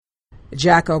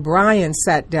Jack O'Brien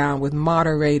sat down with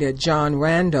moderator John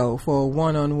Rando for a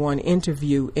one-on-one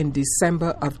interview in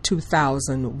December of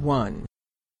 2001.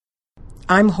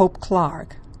 I'm Hope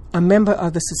Clark, a member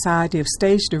of the Society of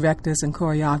Stage Directors and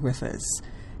Choreographers,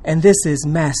 and this is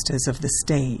Masters of the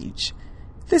Stage.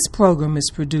 This program is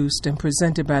produced and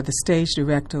presented by the Stage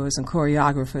Directors and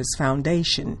Choreographers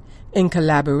Foundation in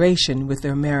collaboration with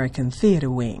the American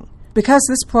Theater Wing. Because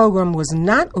this program was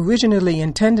not originally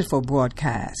intended for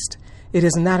broadcast, it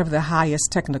is not of the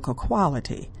highest technical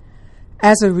quality.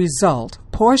 As a result,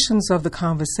 portions of the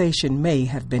conversation may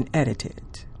have been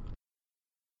edited.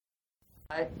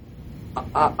 I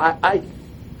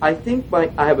think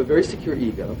I have a very secure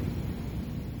ego,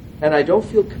 and I don't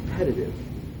feel competitive.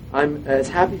 I'm as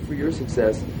happy for your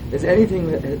success as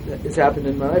anything that has happened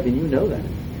in my life, and you know that.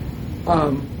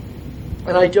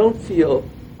 And I don't feel,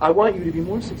 I want you to be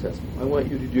more successful. I want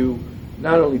you to do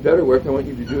not only better work, I want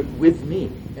you to do it with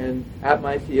me and at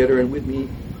my theater and with me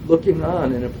looking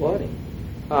on and applauding.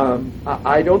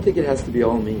 I don't think it has to be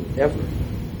all me, ever.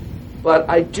 But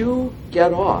I do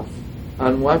get off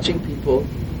on watching people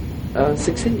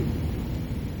succeed.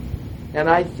 And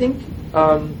I think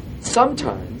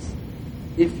sometimes,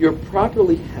 if you're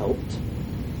properly helped,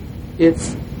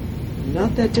 it's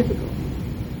not that difficult.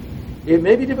 It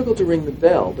may be difficult to ring the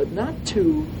bell, but not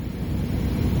to,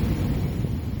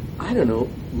 I don't know,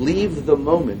 leave the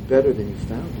moment better than you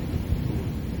found it.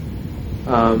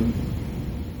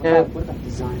 What about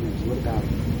designers? What about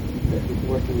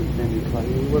working with them in club?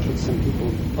 You work with some people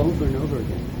over and over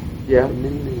again. Yeah. For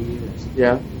many, many years.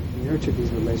 Yeah. You nurture these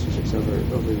relationships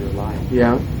over your life.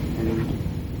 Yeah. And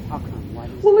how come? Why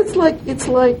Well, it's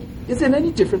like, is it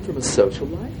any different from a social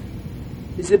life?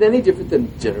 Is it any different than a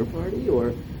dinner party?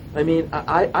 Or, I mean,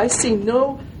 I see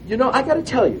no, I got to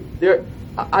tell you,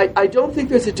 I don't think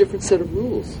there's a different set of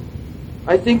rules.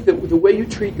 I think that the way you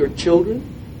treat your children,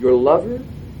 your lover,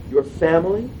 your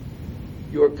family,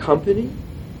 your company,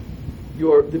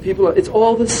 the people, it's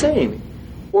all the same.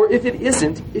 Or if it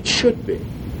isn't, it should be.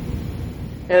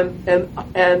 And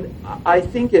I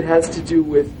think it has to do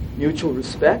with mutual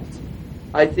respect.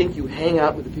 I think you hang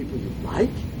out with the people you like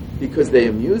because they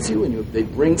amuse you and they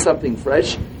bring something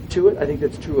fresh to it. I think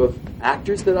that's true of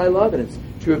actors that I love, and it's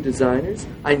true of designers.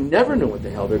 I never know what the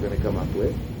hell they're going to come up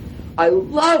with. I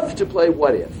love to play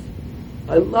What If.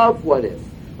 I love What If.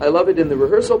 I love it in the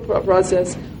rehearsal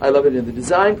process. I love it in the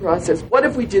design process. What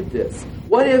if we did this?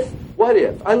 What if? What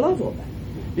if? I love all that.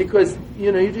 Because,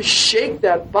 you just shake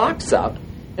that box up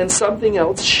and something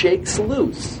else shakes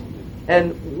loose.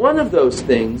 And one of those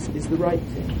things is the right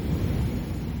thing.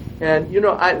 And,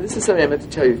 this is something I meant to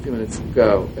tell you a few minutes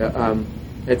ago.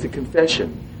 It's a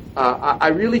confession. I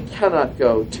really cannot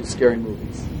go to scary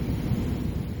movies.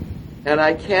 And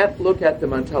I can't look at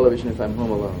them on television if I'm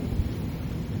home alone.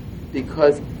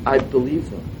 Because I believe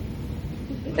them.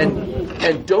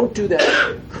 And don't do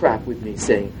that crap with me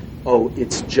saying, oh,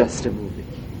 it's just a movie.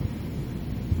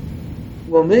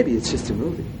 Well, maybe it's just a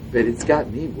movie, but it's got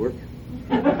me working.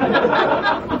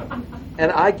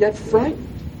 And I get frightened.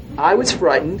 I was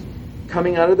frightened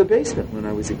coming out of the basement when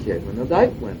I was a kid, when the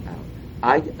light went out.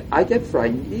 I get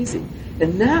frightened easy.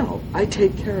 And now I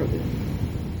take care of it.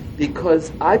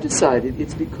 Because I've decided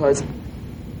it's because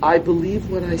I believe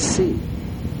what I see.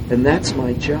 And that's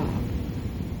my job.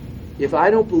 If I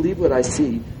don't believe what I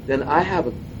see, then I have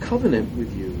a covenant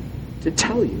with you to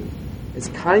tell you as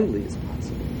kindly as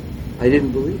possible, I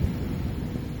didn't believe it.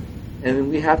 And then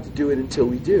we have to do it until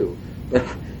we do. But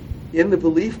in the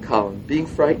belief column, being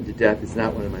frightened to death is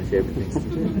not one of my favorite things to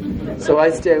do. So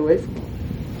I stay away from it.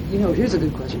 Here's a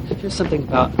good question. Here's something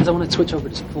about, because I want to switch over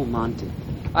to Full Monty.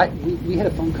 We had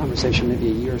a phone conversation maybe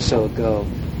a year or so ago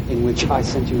in which I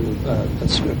sent you a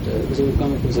script. It was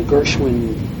a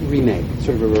Gershwin remake,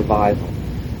 sort of a revival.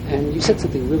 And you said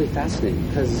something really fascinating,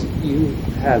 because you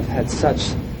have had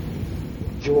such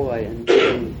joy and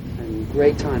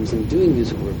great times in doing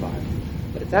musical revival.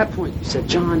 But at that point you said,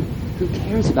 John, who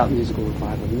cares about musical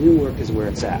revival? New work is where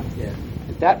it's at. Yeah.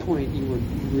 At that point you were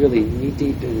really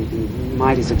knee-deep in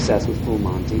mighty success with Full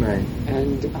Monty. Right.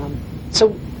 And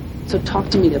so talk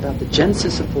to me about the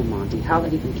genesis of Full Monty, how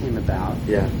that even came about.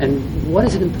 Yeah. And what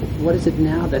is it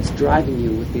now that's driving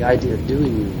you with the idea of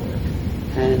doing new work?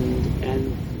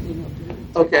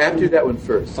 Okay, I have to do that one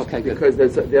first. Okay, good. Because the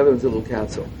other one's a little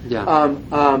capsule. Yeah.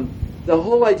 The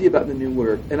whole idea about the new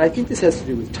work, and I think this has to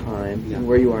do with time and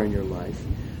where you are in your life.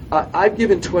 I've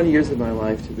given 20 years of my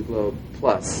life to the Globe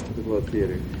Plus, to the Globe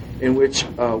Theater, in which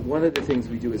one of the things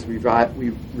we do is we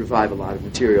revive a lot of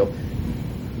material,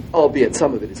 albeit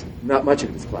some of it is, not much of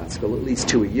it is classical, at least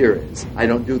 2 a year is. I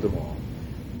don't do them all.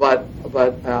 But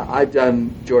I've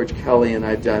done George Kelly, and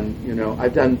I've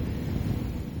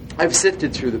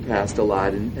sifted through the past a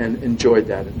lot and enjoyed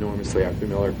that enormously. Arthur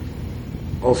Miller,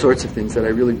 all sorts of things that I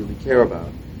really, really care about.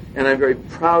 And I'm very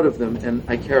proud of them, and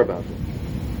I care about them.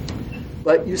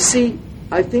 But you see,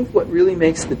 I think what really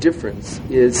makes the difference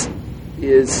is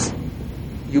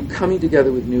you coming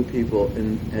together with new people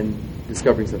and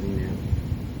discovering something new.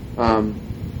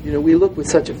 We look with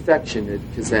such affection at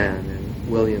Kazan and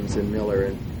Williams and Miller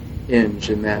and Inge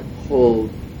and that whole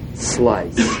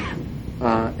slice.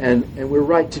 And we're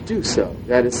right to do so.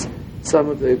 That is some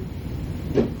of the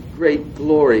great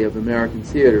glory of American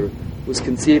theater was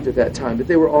conceived at that time, but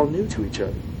they were all new to each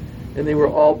other. And they were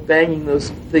all banging those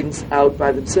things out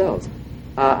by themselves.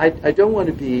 I don't want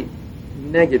to be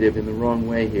negative in the wrong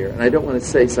way here, and I don't want to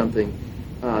say something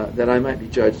that I might be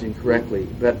judged incorrectly,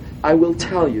 but I will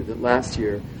tell you that last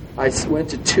year I went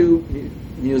to 2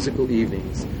 musical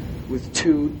evenings with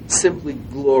 2 simply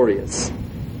glorious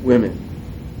women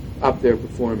up there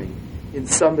performing in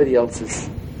somebody else's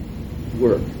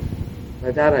work.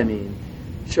 By that I mean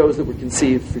shows that were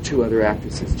conceived for 2 other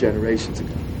actresses generations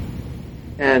ago.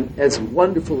 And as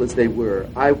wonderful as they were,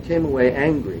 I came away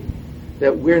angry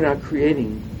that we're not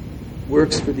creating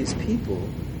works for these people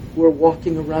who are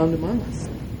walking around among us.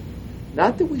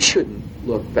 Not that we shouldn't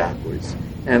look backwards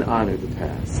and honor the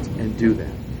past and do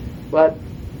that, but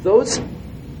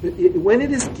when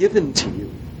it is given to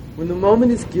you, when the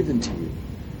moment is given to you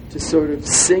to sort of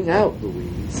sing out,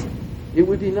 Louise, it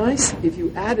would be nice if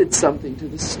you added something to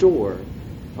the store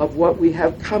of what we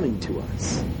have coming to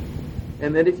us.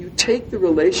 And that if you take the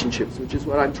relationships, which is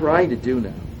what I'm trying to do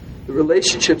now, the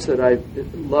relationships that I've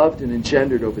loved and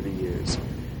engendered over the years,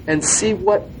 and see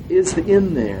what is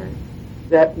in there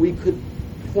that we could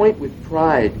point with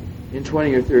pride in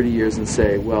 20 or 30 years and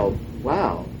say, well,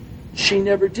 wow, she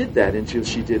never did that until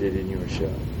she did it in your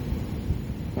show.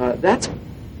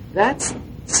 That's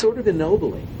sort of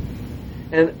ennobling.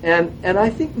 And I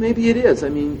think maybe it is. I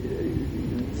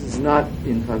mean, this is not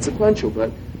inconsequential,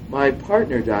 but my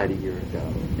partner died a year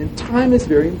ago, and time is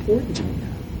very important to me now.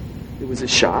 It was a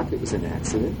shock, it was an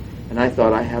accident, and I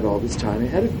thought I had all this time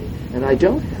ahead of me, and I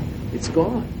don't have it. It's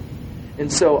gone. And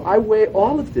so I weigh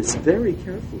all of this very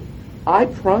carefully. I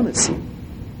promise you,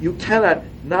 you cannot,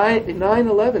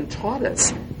 9/11 taught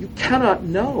us, you cannot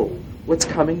know what's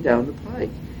coming down the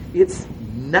pike. It's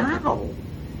now.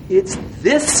 It's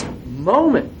this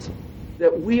moment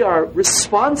that we are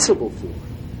responsible for.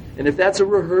 And if that's a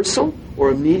rehearsal or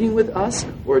a meeting with us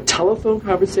or a telephone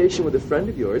conversation with a friend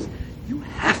of yours, you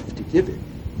have to give it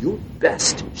your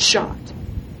best shot.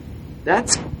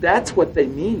 That's what they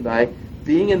mean by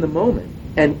being in the moment.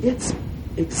 And it's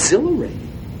exhilarating.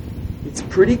 It's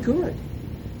pretty good.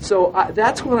 So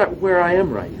that's where I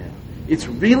am right now. It's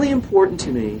really important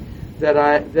to me that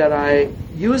I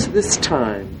use this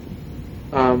time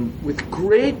with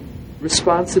great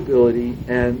responsibility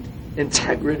and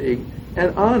integrity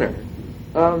and honor,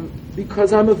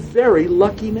 because I'm a very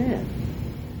lucky man,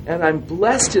 and I'm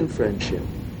blessed in friendship,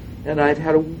 and I've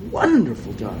had a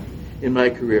wonderful time in my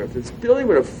career. If this building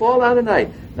were to fall out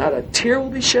tonight, not a tear will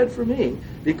be shed for me,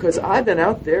 because I've been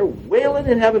out there wailing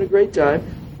and having a great time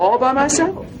all by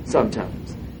myself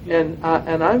sometimes, and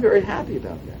I'm very happy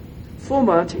about that. Full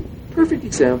Monty, perfect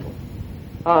example.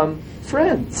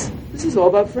 Friends. This is all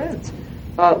about friends.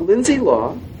 Lindsay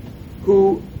Law,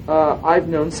 who I've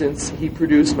known since he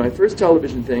produced my first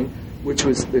television thing, which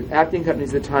was the acting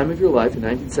company's The Time of Your Life in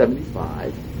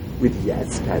 1975, with,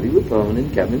 yes, Patti LuPone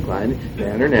and Kevin Kline,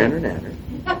 nanner.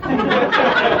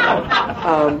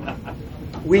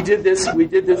 We did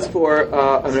this for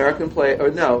American Play,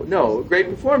 Great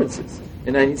Performances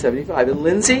in 1975. And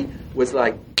Lindsay was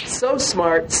like so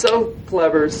smart, so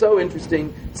clever, so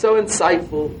interesting, so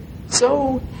insightful,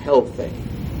 so healthy.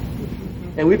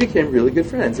 And we became really good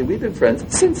friends, and we've been friends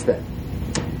since then.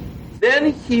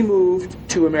 Then he moved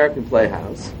to American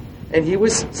Playhouse, and he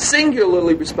was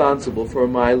singularly responsible for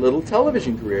my little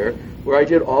television career, where I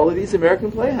did all of these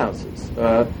American Playhouses,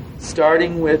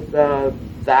 starting with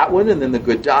that one, and then The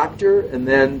Good Doctor, and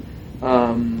then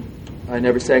I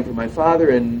Never Sang for My Father,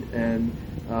 and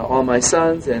All My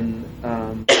Sons, and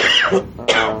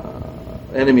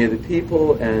Enemy of the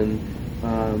People, and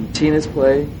Tina's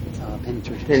play,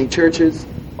 Painting Churches.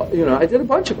 I did a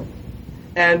bunch of them.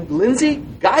 And Lindsay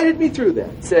guided me through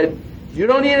that. Said, you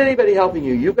don't need anybody helping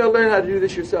you. You've got to learn how to do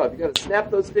this yourself. You've got to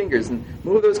snap those fingers and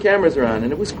move those cameras around.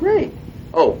 And it was great.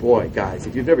 Oh, boy, guys,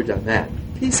 if you've never done that,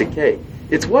 piece of cake.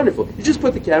 It's wonderful. You just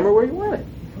put the camera where you want it.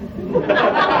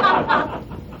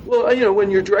 Well,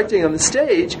 when you're directing on the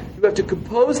stage, you have to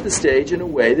compose the stage in a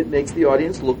way that makes the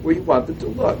audience look where you want them to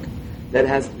look. that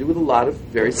has to do with a lot of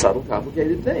very subtle,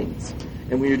 complicated things.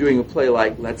 And when you're doing a play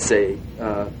like, let's say,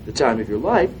 The Time of Your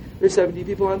Life, there's 70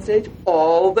 people on stage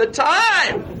all the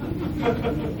time.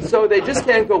 So they just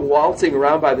can't go waltzing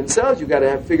around by themselves. You've got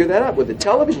to figure that out. With a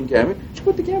television camera, just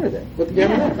put the camera there. Put the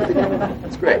camera there. Put the camera there.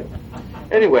 It's great.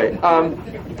 Anyway,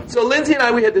 so Lindsay and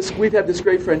I, we've had this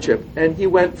great friendship, and he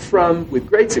went with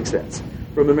great success,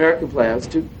 from American Playhouse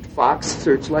to Fox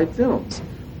Searchlight Films,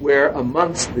 where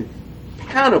amongst the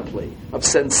panoply of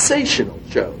sensational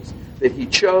shows that he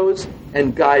chose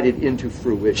and guided into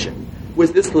fruition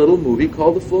was this little movie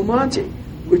called The Full Monty,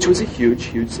 which was a huge,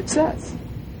 huge success.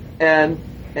 And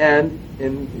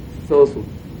Phyllis will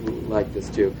like this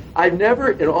too. I've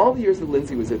never, in all the years that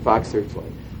Lindsay was at Fox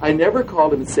Searchlight, I never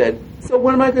called him and said, so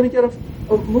when am I going to get a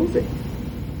movie?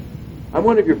 I'm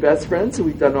one of your best friends, and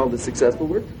we've done all the successful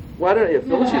work. Why don't I have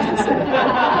Phyllis used to say?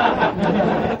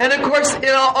 And of course,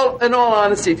 in all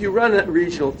honesty, if you run a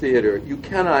regional theater, you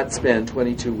cannot spend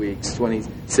 22 weeks,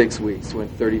 26 weeks,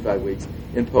 35 weeks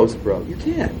in post-pro. You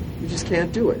can't. You just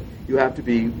can't do it. You have to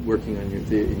be working on in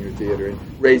your theater and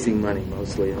raising money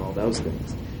mostly and all those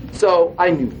things. So I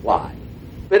knew why.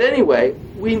 But anyway,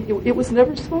 it was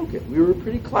never spoken. We were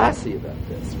pretty classy about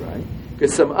this, right?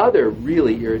 Because some other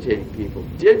really irritating people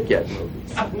did get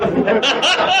movies.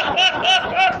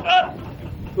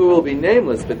 Who will be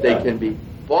nameless, but they can be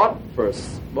bought for a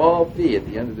small fee at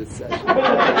the end of this session.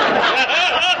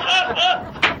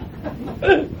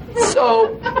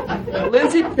 So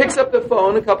Lindsay picks up the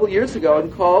phone a couple years ago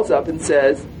and calls up and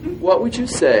says, what would you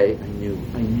say? I knew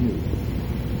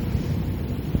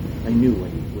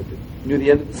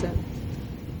the end of the sentence.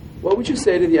 What would you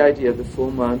say to the idea of The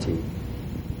Full Monty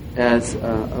as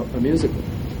a musical?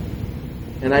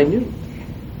 And I knew.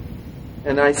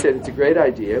 And I said, it's a great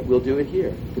idea. We'll do it here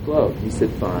at the Globe. He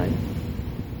said, fine.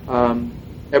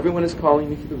 Everyone is calling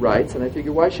me for the rights, and I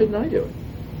figured, why shouldn't I do it?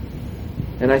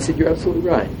 And I said, you're absolutely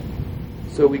right.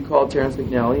 So we called Terrence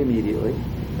McNally immediately.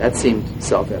 That seemed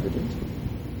self-evident.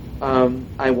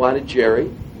 I wanted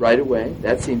Jerry right away.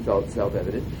 That seemed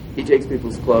self-evident. He takes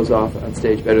people's clothes off on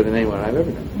stage better than anyone I've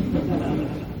ever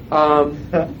known.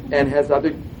 And has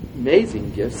other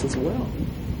amazing gifts as well.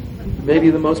 Maybe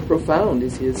the most profound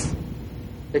is his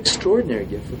extraordinary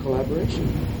gift for collaboration.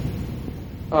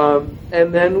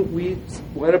 And then we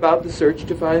went about the search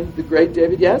to find the great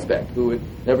David Yazbek, who had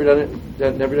never done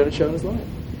a show in his life.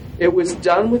 It was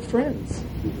done with friends,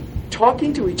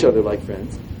 talking to each other like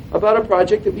friends about a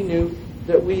project that we knew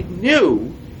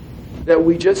that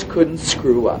we just couldn't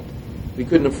screw up. We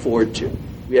couldn't afford to.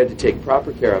 We had to take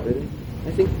proper care of it, and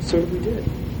I think sort of we did.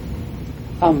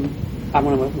 I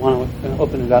want to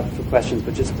open it up for questions,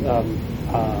 but just I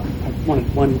wanted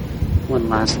one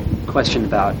last question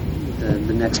about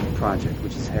the next project,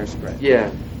 which is Hairspray. Yeah.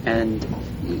 And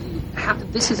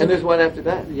this is. And there's one after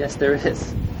that. Yes, there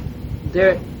is.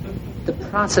 The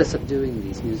process of doing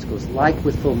these musicals, like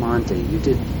with Full Monty, you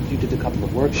did a couple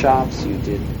of workshops.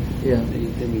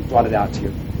 Then you brought it out to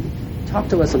your. Talk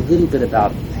to us a little bit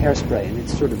about Hairspray and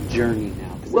its sort of journey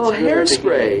now. Well,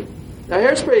 Hairspray. Now,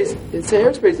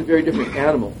 Hairspray is a very different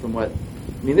animal from what.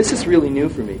 I mean, this is really new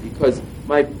for me because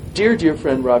my dear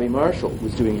friend Robbie Marshall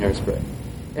was doing Hairspray,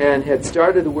 and had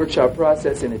started the workshop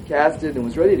process and had cast it and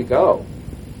was ready to go.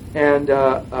 And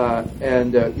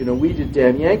we did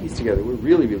Damn Yankees together. We're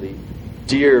really, really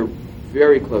dear,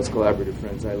 very close collaborative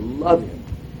friends. I love him,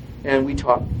 and we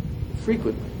talk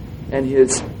frequently. And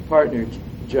his partner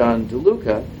John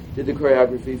DeLuca did the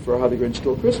choreography for How the Grinch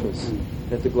Stole Christmas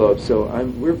at the Globe. So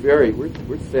we're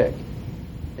thick.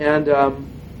 And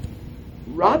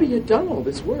Robbie had done all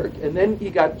this work, and then he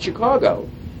got Chicago,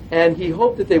 and he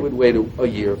hoped that they would wait a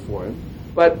year for him,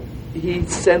 but he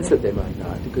sensed that they might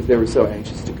not because they were so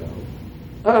anxious to go.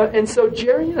 And so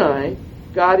Jerry and I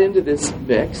got into this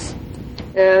mix,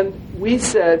 and we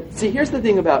said, see, here's the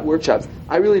thing about workshops.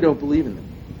 I really don't believe in them.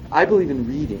 I believe in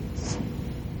readings.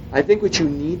 I think what you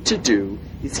need to do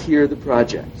is hear the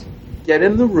project. Get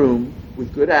in the room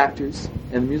with good actors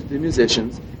and the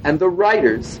musicians and the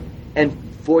writers and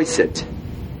voice it.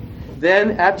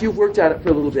 Then, after you've worked on it for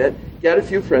a little bit, get a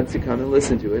few friends to come and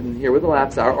listen to it and hear where the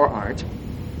laughs are or aren't.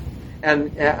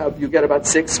 And you get about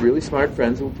 6 really smart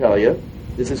friends who will tell you,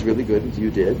 this is really good, as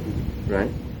you did,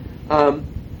 right?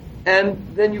 And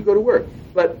then you go to work.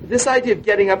 But this idea of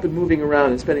getting up and moving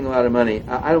around and spending a lot of money,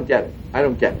 I don't get it. I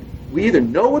don't get it. We either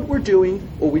know what we're doing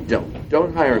or we don't.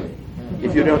 Don't hire me.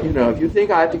 If you don't, if you think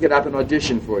I have to get up and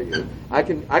audition for you, I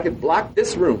can block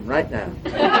this room right now.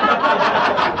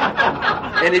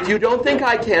 And if you don't think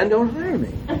I can, don't hire me.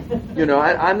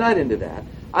 I'm not into that.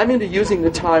 I'm into using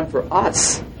the time for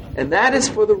us And that is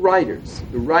for the writers.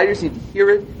 The writers need to hear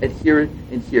it and hear it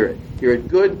and hear it. Hear it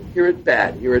good, hear it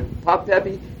bad. Hear it pop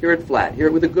peppy, hear it flat. Hear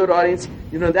it with a good audience.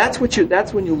 That's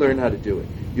when you learn how to do it.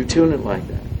 You tune it like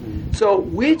that. So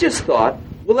we just thought,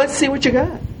 well, let's see what you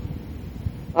got.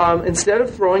 Instead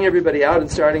of throwing everybody out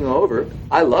and starting over,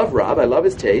 I love Rob, I love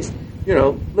his taste,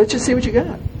 let's just see what you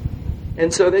got.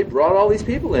 And so they brought all these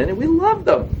people in, and we loved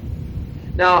them.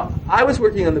 Now, I was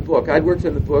working on the book. I'd worked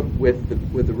on the book with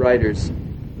the writers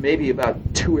maybe about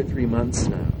 2 or 3 months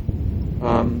now.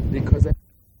 Because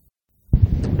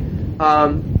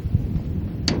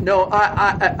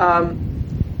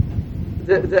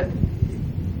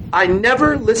I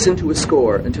never listened to a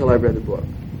score until I read the book.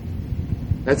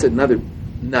 That's another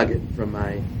nugget from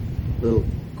my little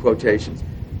quotations.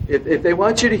 If they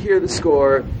want you to hear the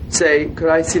score, say, could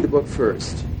I see the book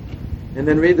first? And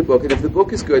then read the book. And if the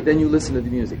book is good, then you listen to the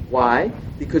music. Why?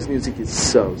 Because music is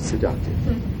so seductive.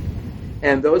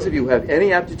 And those of you who have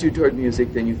any aptitude toward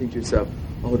music, then you think to yourself,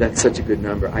 oh, that's such a good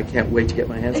number. I can't wait to get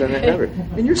my hands on that number.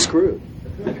 And you're screwed.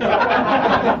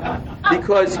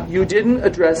 Because you didn't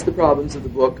address the problems of the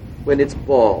book when it's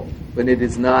bald, when it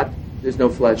is not, there's no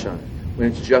flesh on it,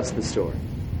 when it's just the story.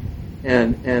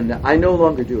 And I no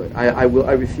longer do it. I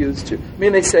refuse to. I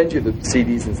mean, they send you the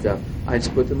CDs and stuff. I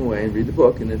just put them away and read the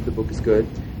book, and if the book is good,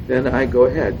 then I go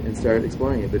ahead and start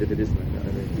exploring it. But if it isn't, I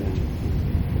don't.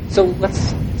 So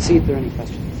let's see if there are any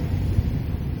questions.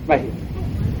 Right here.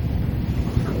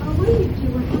 What do you do?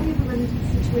 Have you ever run into a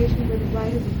situation where the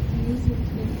writer refuses to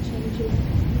make the changes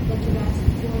that you've asked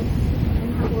for,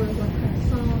 or what kind of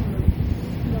song,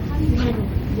 or how do you handle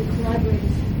the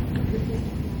collaborators who refuse to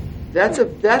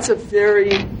collaborate? That's a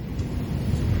very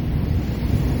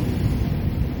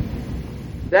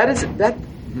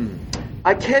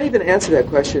I can't even answer that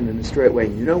question in a straight way.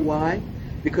 You know why?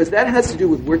 Because that has to do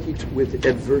with working with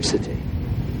adversity.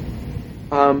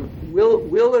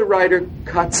 Will a writer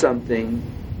cut something,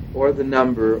 or the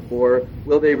number, or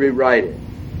will they rewrite it?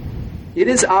 It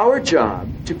is our job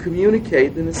to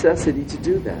communicate the necessity to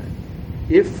do that,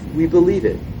 if we believe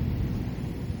it.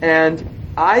 And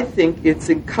I think it's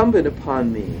incumbent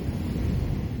upon me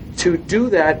to do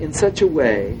that in such a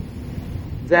way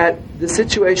that the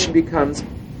situation becomes,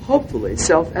 hopefully,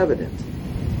 self-evident,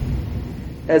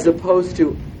 as opposed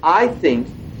to, I think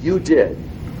you did.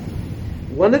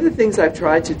 One of the things I've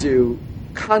tried to do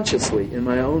consciously in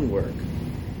my own work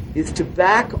is to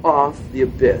back off the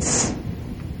abyss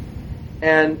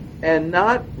and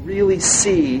not really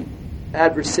see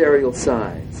adversarial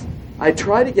signs. I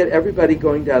try to get everybody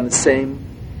going down the same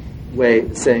way at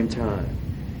the same time.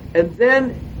 And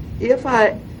then if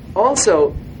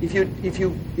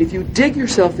you dig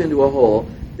yourself into a hole,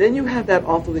 then you have that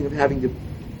awful thing of having to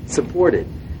support it.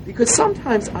 Because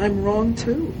sometimes I'm wrong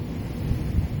too.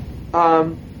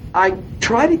 I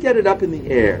try to get it up in the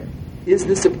air. Is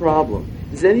this a problem?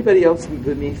 Does anybody else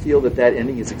than me feel that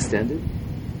ending is extended?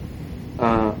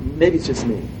 Maybe it's just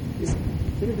me. Just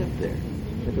put it up there.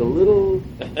 Like a little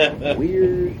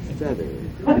weird feather.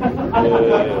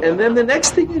 And then the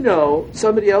next thing you know,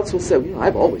 somebody else will say,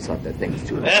 I've always thought that thing's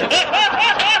too much.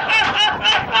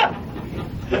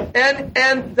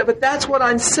 But that's what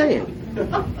I'm saying.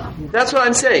 That's what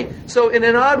I'm saying. So in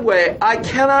an odd way, I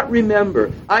cannot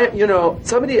remember.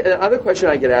 Another question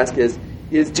I get asked is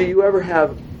do you ever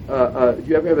have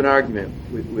an argument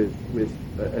with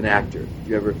an actor? Do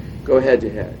you ever go head to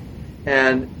head?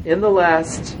 And in the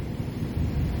last,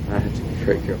 I have to be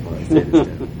very careful how I say this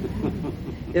now.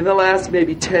 In the last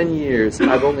maybe 10 years,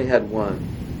 I've only had one.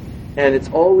 And it's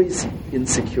always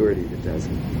insecurity that does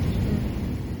it.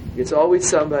 It's always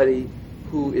somebody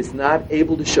who is not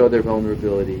able to show their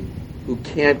vulnerability, who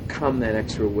can't come that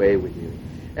extra way with you.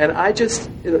 And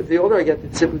the older I get,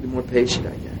 simply the more patient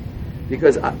I get.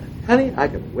 Because, honey, I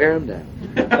can wear them down.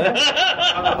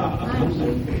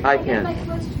 I can. My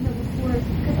question before,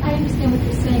 because I understand what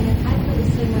you're saying, and I feel the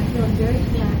same. I feel very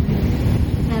collaborative,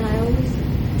 and I always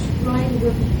try to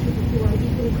work with people who are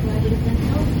equally collaborative and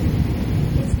healthy.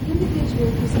 It's the individual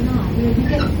who's not. You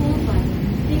get fooled by them.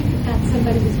 You think you've got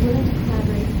somebody who's willing to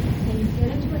collaborate, and you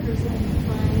get into rehearsal and you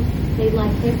find they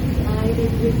like every eye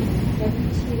they've written, every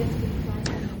T that's been cried.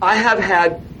 I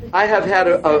have had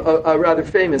a rather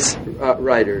famous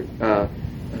writer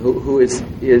who is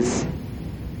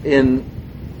in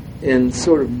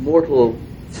sort of mortal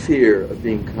fear of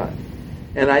being cut,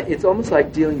 and it's almost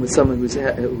like dealing with someone who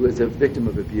is a victim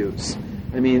of abuse.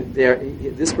 I mean,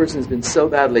 this person has been so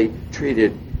badly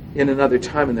treated in another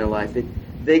time in their life that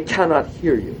they cannot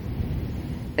hear you,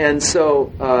 and so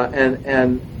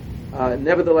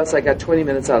nevertheless, I got 20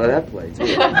 minutes out of that play too.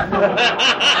 So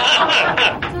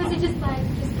is it just by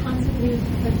constantly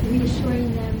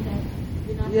reassuring them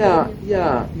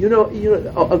Yeah. You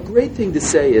know, a great thing to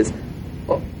say is,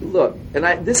 look,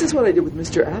 and this is what I did with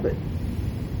Mr. Abbott.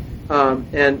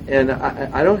 And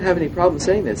I don't have any problem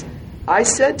saying this. I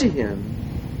said to him,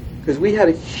 because we had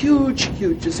a huge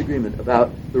disagreement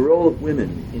about the role of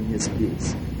women in his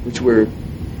piece, which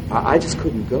I just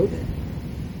couldn't go there,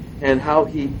 and how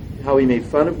he made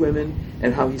fun of women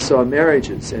and how he saw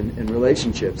marriages and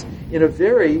relationships in a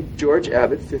very George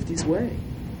Abbott 50s way.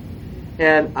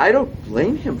 And I don't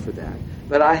blame him for that,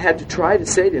 but I had to try to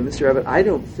say to him, Mr. Abbott, I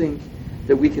don't think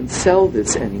that we can sell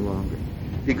this any longer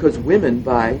because women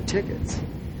buy tickets.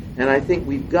 And I think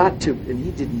we've got to, and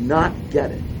he did not get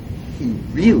it. He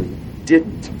really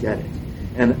didn't get it.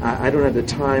 And I don't have the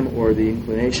time or the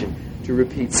inclination to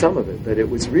repeat some of it, but it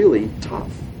was really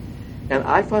tough. And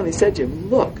I finally said to him,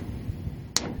 look,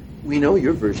 we know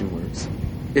your version works.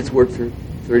 It's worked for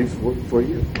 30, 40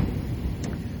 years.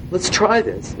 Let's try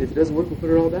this. If it doesn't work, we'll put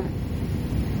it all back.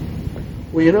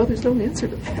 Well, there's no answer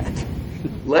to that.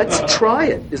 Let's try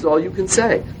it, is all you can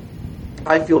say.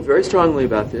 I feel very strongly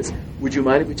about this. Would you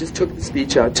mind if we just took the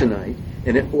speech out tonight,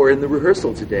 or in the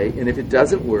rehearsal today, and if it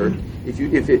doesn't work, if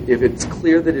it's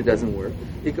clear that it doesn't work,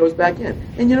 it goes back in.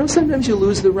 And sometimes you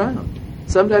lose the round.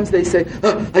 Sometimes they say,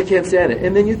 oh, I can't stand it.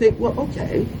 And then you think, well,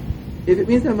 okay, if it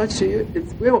means that much to you,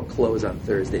 we won't close on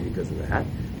Thursday because of that.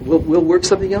 We'll work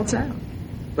something else out.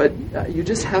 But you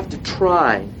just have to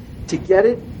try to get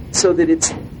it so that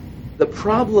it's the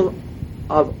problem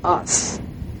of us,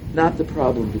 not the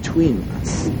problem between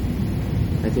us.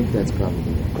 I think that's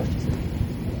probably the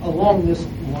question. Along this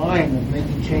line of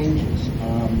making changes,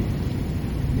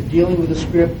 you're dealing with a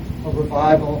script of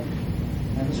revival,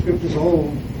 and the script is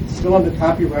old. It's still under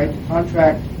copyright. The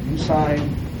contract you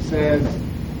signed says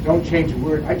don't change a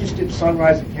word. I just did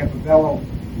Sunrise at Campobello,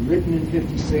 written in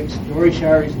 56. Dory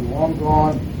Sherry's long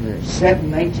gone, set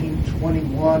in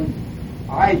 1921.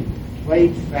 I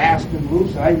played fast and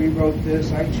loose. I rewrote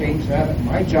this. I changed that. And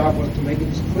my job was to make it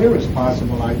as clear as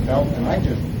possible, I felt, and I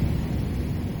just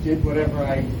did whatever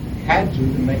I had to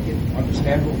make it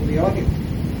understandable for the audience.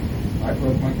 I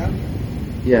broke my contract.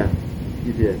 Yeah,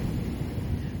 you did.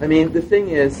 I mean, the thing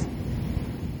is,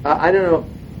 I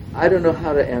don't know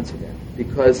how to answer that,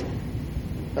 because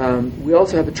we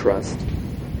also have a trust.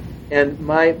 And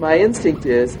my instinct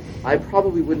is I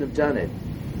probably wouldn't have done it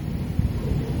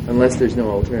unless there's no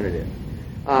alternative.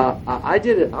 I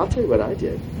did it. I'll tell you what I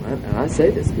did. And I say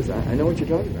this because I know what you're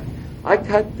talking about. I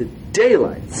cut the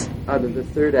daylights out of the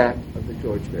third act of The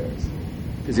Torchbearers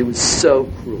because it was so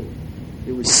cruel.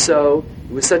 It was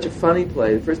such a funny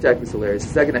play. The first act was hilarious.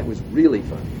 The second act was really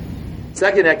funny. The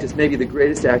second act is maybe the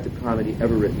greatest act of comedy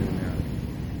ever written in America.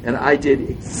 And I did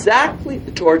exactly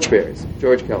The Torchbearers,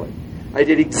 George Kelly. I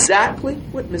did exactly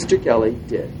what Mr. Kelly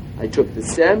did. I took the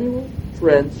Samuel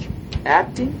French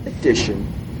acting edition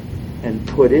and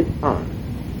put it on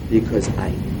because I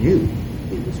knew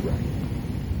it was right.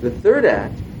 The third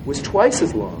act was twice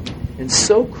as long and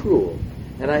so cruel,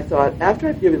 and I thought, after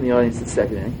I've given the audience the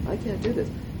second act, I can't do this.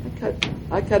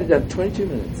 I cut it down to 22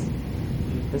 minutes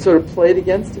and sort of played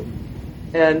against it.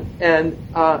 And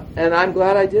I'm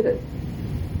glad I did it.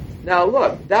 Now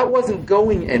look, that wasn't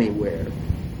going anywhere.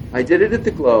 I did it at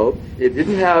the Globe. It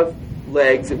didn't have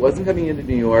legs. It wasn't coming into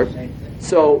New York.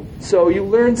 So you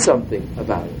learn something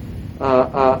about it.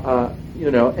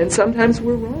 And sometimes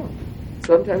we're wrong.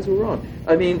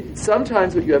 I mean,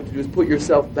 sometimes what you have to do is put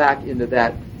yourself back into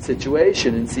that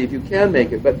situation and see if you can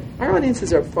make it. But our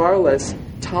audiences are far less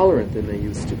tolerant than they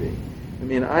used to be. I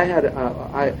mean,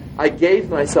 I gave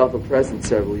myself a present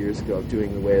several years ago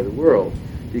doing The Way of the World,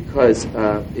 because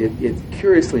it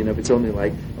curiously enough, it's only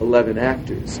like 11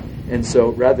 actors. And so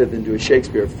rather than do a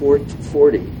Shakespeare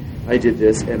 40, I did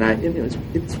this, and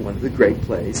it's one of the great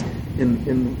plays in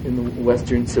the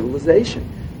Western civilization.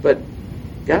 But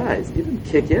guys, it didn't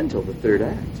kick in till the third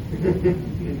act.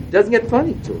 It doesn't get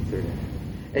funny till the third act.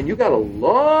 And you got a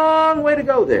long way to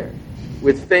go there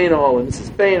with Fainall and Mrs.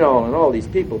 Fainall and all these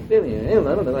people. I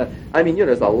mean,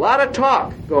 there's a lot of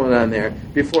talk going on there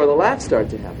before the laughs start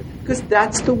to happen, because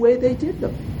that's the way they did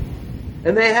them.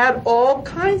 And they had all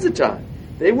kinds of time.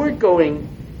 They weren't going,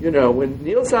 when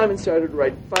Neil Simon started to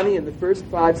write funny in the first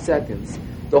 5 seconds,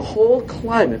 the whole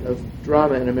climate of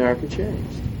drama in America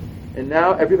changed. And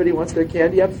now everybody wants their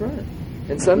candy up front.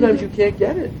 And sometimes you can't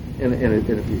get it in a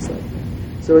piece like that.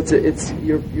 So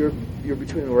you're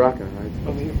between a rock and a hard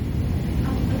place.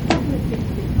 A couple of things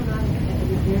that come out of that I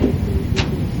was very pleased with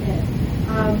what you said.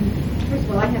 First of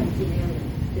all, I haven't seen Alien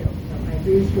still, so I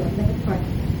agree with you on that part.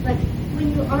 But when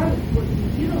you are working,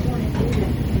 you don't want to do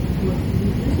that kind of work. You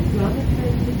use a drama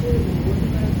credit to do it, and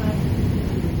working on a class.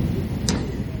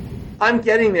 I'm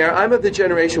getting there. I'm of the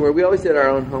generation where we always did our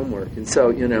own homework, and so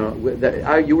you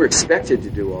were expected to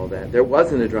do all that. There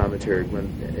wasn't a dramaturg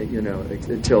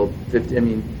until 50. I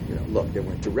mean, look, there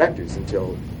weren't directors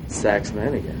until Sachs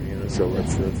Flanagan. So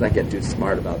let's not get too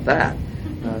smart about that.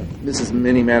 Mrs.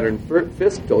 Minnie Mattern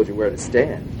Fisk told you where to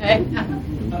stand.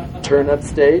 Turn up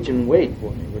stage and wait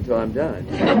for me until I'm done.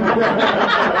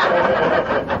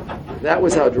 That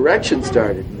was how direction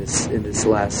started in this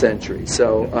last century.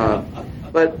 So.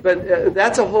 But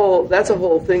that's a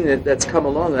whole thing that's come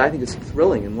along that I think is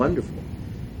thrilling and wonderful,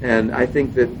 and I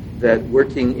think that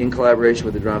working in collaboration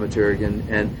with the dramaturg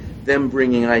and them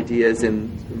bringing ideas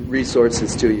and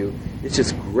resources to you, it's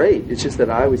just great. It's just that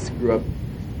I always grew up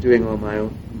doing all my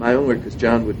own work because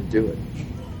John wouldn't do it.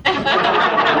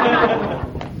 I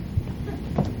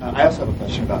also have a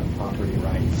question about property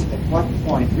rights. At what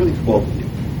point, really for both of you,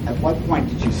 at what point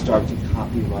did you start to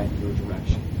copyright your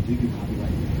direction? Do you copyright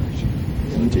your direction?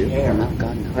 Do you? No,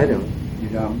 God, no. I don't. You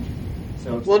don't?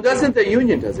 So Well, doesn't the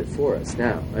union does it for us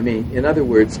now? I mean, in other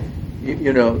words,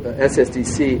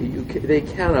 SSDC, they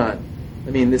cannot.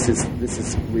 I mean, this is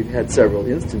we've had several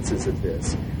instances of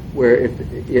this where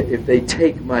if they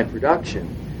take my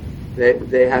production,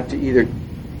 they have to either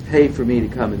pay for me to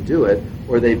come and do it,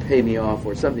 or they pay me off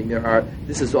or something.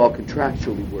 This is all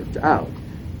contractually worked out.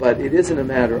 But it isn't a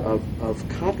matter of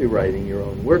copyrighting your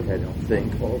own work, I don't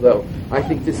think, although I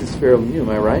think this is fairly new. Am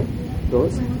I right,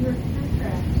 Phyllis? When your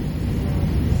contract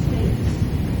states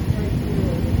very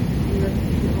clearly you are the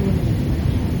owner of the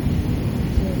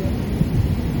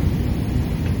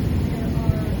there are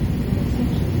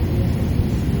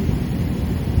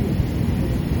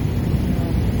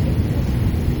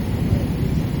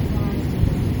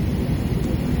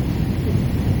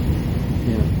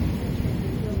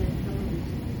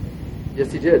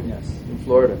Yes, he did. Yes. In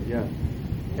Florida, yeah.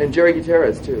 And Jerry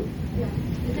Gutierrez, too. Yeah.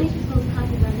 But they suppose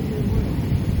copyrighted your work.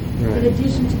 Right. In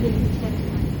addition to being protected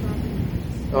by the property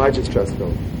rights. Oh, I just trust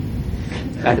Phil.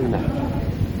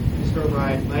 Mr.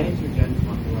 O'Brien, my name is Eugen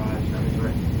Fontaraj. I'm a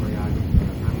director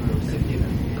choreographer. I'm a recipient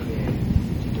of the NAA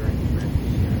Institute Directing Grant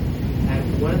this year. And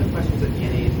one of the questions that the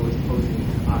NAA is always posing to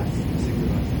us,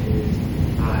 particularly us, is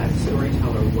as a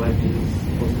storyteller, what is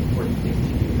the most important thing to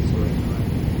you as a storyteller?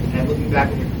 And looking back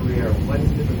at your career, what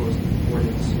has been the most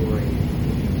important story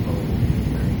that you've told as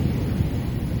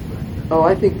director? Oh,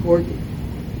 I think Porgy.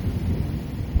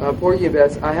 Porgy and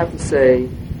Bess, I have to say,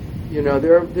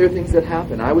 there are things that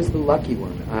happen. I was the lucky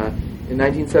one. In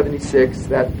 1976,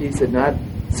 that piece had not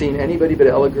seen anybody but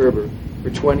Ella Gerber for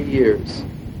 20 years.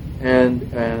 And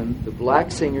the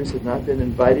black singers had not been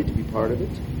invited to be part of it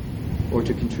or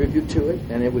to contribute to it.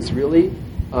 And it was really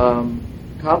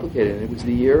complicated. And it was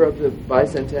the year of the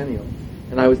bicentennial.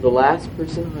 And I was the last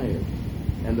person hired.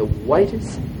 And the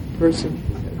whitest person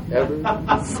you had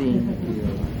ever seen in your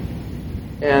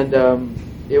life. And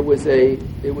it was a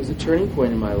turning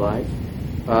point in my life,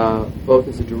 both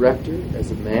as a director,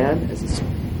 as a man,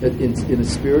 in a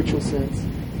spiritual sense.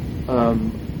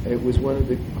 It was one of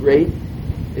the great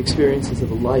experiences of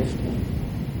a lifetime,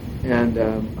 and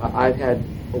I've had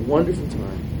a wonderful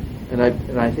time, and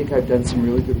I think I've done some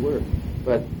really good work.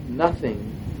 But nothing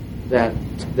that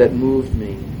moved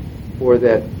me, or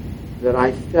that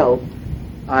I felt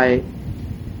I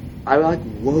like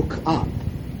woke up.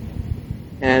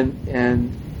 And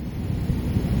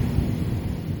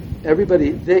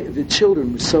everybody, the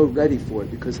children were so ready for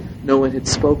it because no one had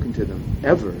spoken to them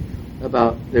ever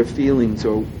about their feelings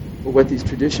or what these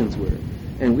traditions were.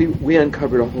 And we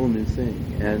uncovered a whole new thing.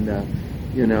 And, I'm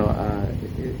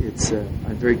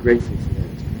very grateful for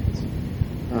that experience.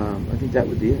 I think that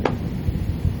would be it.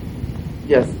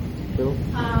 Yes, Bill?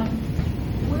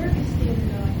 Where is theater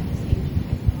going in this age of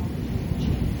technology and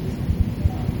changes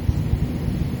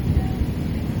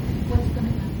and what's going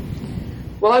to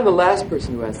happen? Well, I'm the last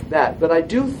person to ask that, but I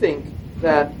do think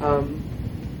that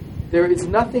there is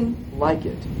nothing like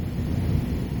it.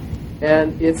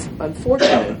 And it's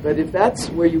unfortunate, but if that's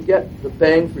where you get the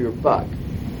bang for your buck.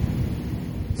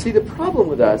 See, the problem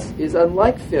with us is,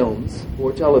 unlike films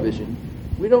or television,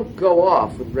 we don't go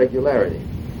off with regularity.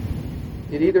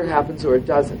 It either happens or it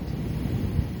doesn't.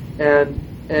 And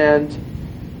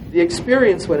the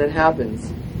experience when it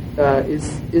happens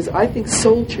is I think,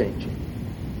 soul-changing.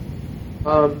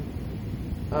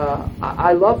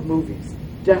 I love movies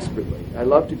desperately. I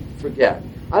love to forget.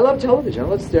 I love television. I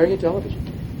love staring at television.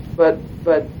 But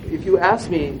if you ask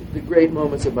me the great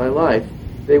moments of my life,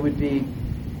 they would be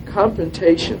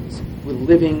confrontations with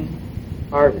living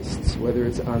artists, whether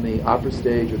it's on the opera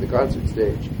stage or the concert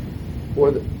stage,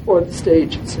 or the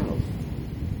stage itself.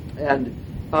 And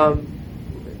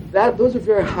those are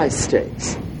very high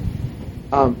stakes.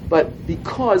 But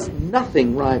because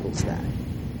nothing rivals that,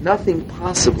 nothing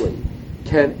possibly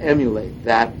can emulate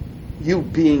that, you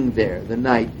being there the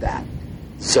night that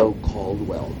So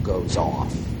Caldwell goes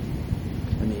off.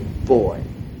 I mean, boy,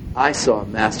 I saw a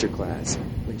masterclass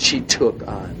when she took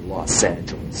on Los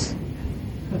Angeles.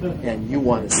 And you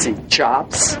want to see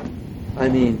chops? I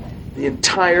mean, the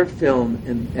entire film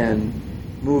and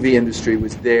movie industry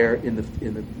was there in the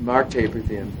Mark Taper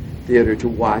Theater to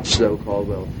watch So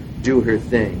Caldwell do her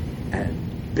thing, and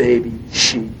baby,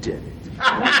 she did it.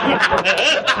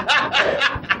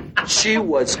 She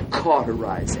was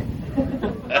cauterizing.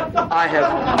 I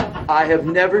have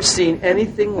never seen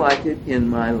anything like it in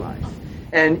my life,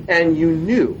 and you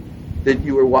knew that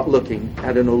you were looking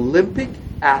at an Olympic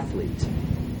athlete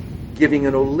giving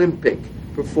an Olympic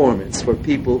performance for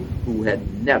people who had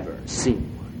never seen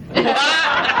one.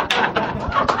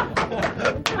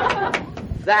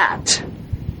 That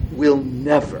will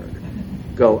never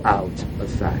go out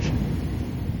of fashion.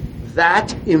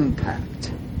 That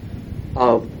impact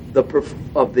of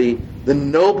the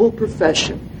noble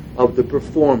profession of the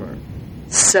performer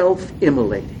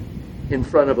self-immolating in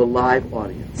front of a live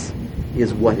audience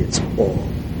is what it's all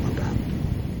about.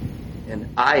 And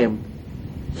I am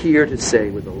here to say,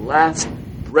 with the last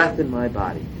breath in my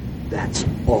body, that's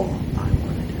all I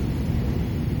want to do.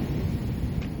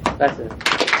 That's it.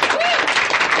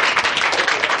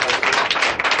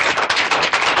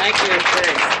 Thank you.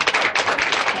 Thanks.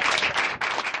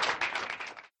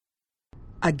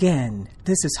 Again,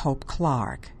 this is Hope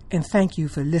Clark, and thank you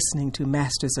for listening to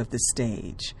Masters of the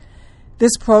Stage.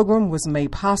 This program was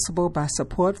made possible by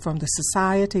support from the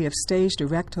Society of Stage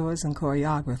Directors and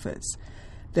Choreographers,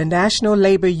 the National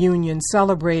Labor Union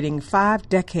celebrating 5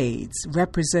 decades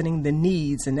representing the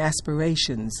needs and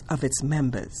aspirations of its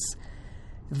members.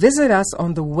 Visit us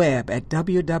on the web at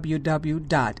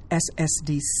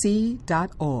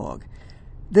www.ssdc.org.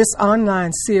 This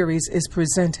online series is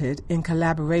presented in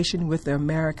collaboration with the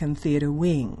American Theater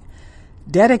Wing,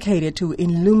 dedicated to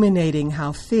illuminating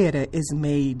how theater is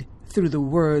made through the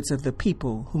words of the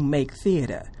people who make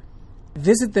theater.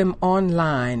 Visit them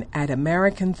online at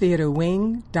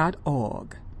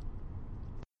americantheaterwing.org.